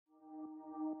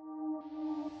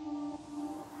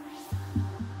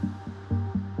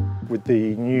with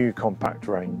the new compact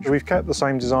range. We've kept the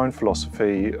same design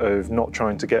philosophy of not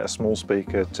trying to get a small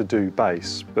speaker to do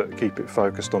bass, but keep it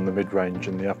focused on the mid-range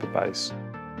and the upper bass.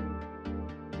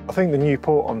 I think the new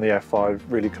port on the F5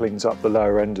 really cleans up the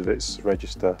lower end of its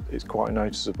register. It's quite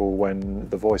noticeable when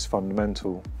the voice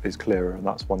fundamental is clearer, and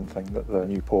that's one thing that the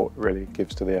new port really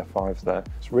gives to the F5 there.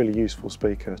 It's a really useful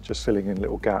speaker, just filling in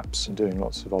little gaps and doing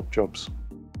lots of odd jobs.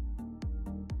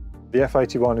 The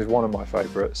F81 is one of my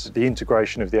favourites. The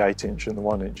integration of the 8-inch and the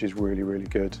 1-inch is really, really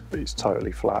good. It's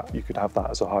totally flat. You could have that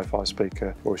as a hi-fi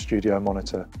speaker or a studio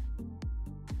monitor.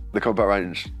 The compact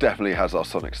range definitely has our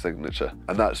sonic signature,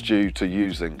 and that's due to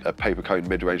using a paper cone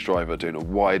mid-range driver doing a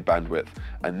wide bandwidth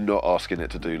and not asking it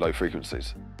to do low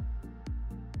frequencies.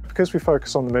 Because we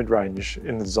focus on the mid-range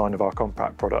in the design of our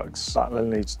compact products, that then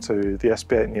leads to the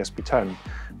SB8 and the SB10,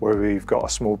 where we've got a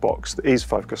small box that is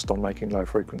focused on making low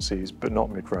frequencies but not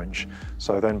mid-range.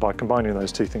 So then by combining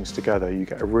those two things together, you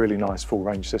get a really nice full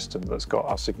range system that's got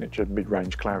our signature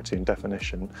mid-range clarity and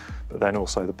definition, but then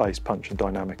also the bass punch and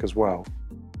dynamic as well.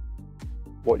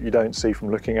 What you don't see from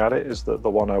looking at it is that the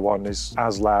 101 is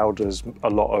as loud as a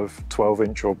lot of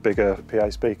 12-inch or bigger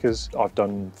PA speakers. I've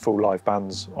done full live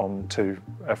bands on 2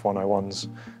 F101s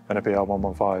and a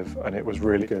BL115, and it was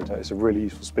really good. It's a really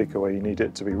useful speaker where you need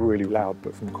it to be really loud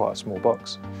but from quite a small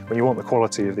box. When you want the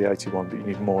quality of the 81 but you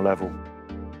need more level.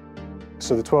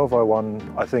 So the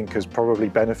 1201, I think, has probably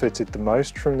benefited the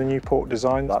most from the new port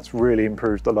design. That's really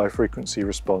improved the low frequency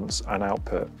response and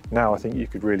output. Now I think you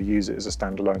could really use it as a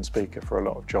standalone speaker for a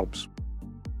lot of jobs.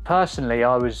 Personally,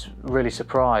 I was really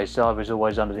surprised. I was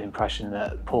always under the impression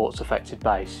that ports affected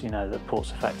bass, that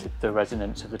ports affected the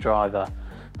resonance of the driver.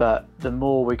 But the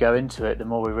more we go into it, the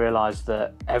more we realise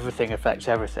that everything affects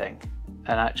everything.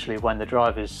 And actually, when the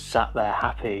driver's sat there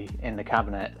happy in the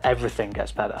cabinet, everything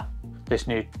gets better. This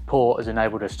new port has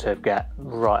enabled us to get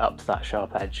right up to that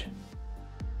sharp edge.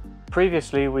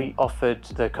 Previously, we offered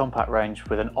the compact range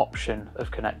with an option of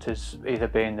connectors, either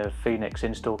being the Phoenix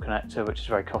install connector, which is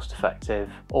very cost effective,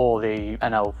 or the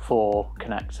NL4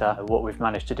 connector. What we've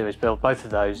managed to do is build both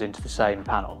of those into the same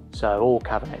panel. So all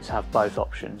cabinets have both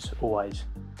options, always.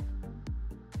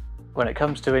 When it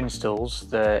comes to installs,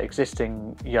 the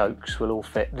existing yokes will all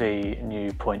fit the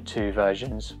new 0.2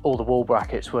 versions. All the wall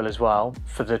brackets will as well.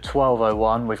 For the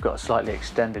 1201, we've got a slightly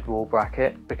extended wall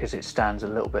bracket because it stands a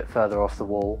little bit further off the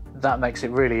wall. That makes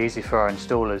it really easy for our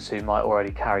installers who might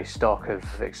already carry stock of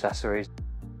accessories.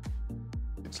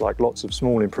 It's like lots of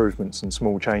small improvements and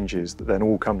small changes that then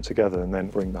all come together and then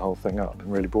bring the whole thing up and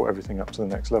really brought everything up to the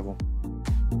next level.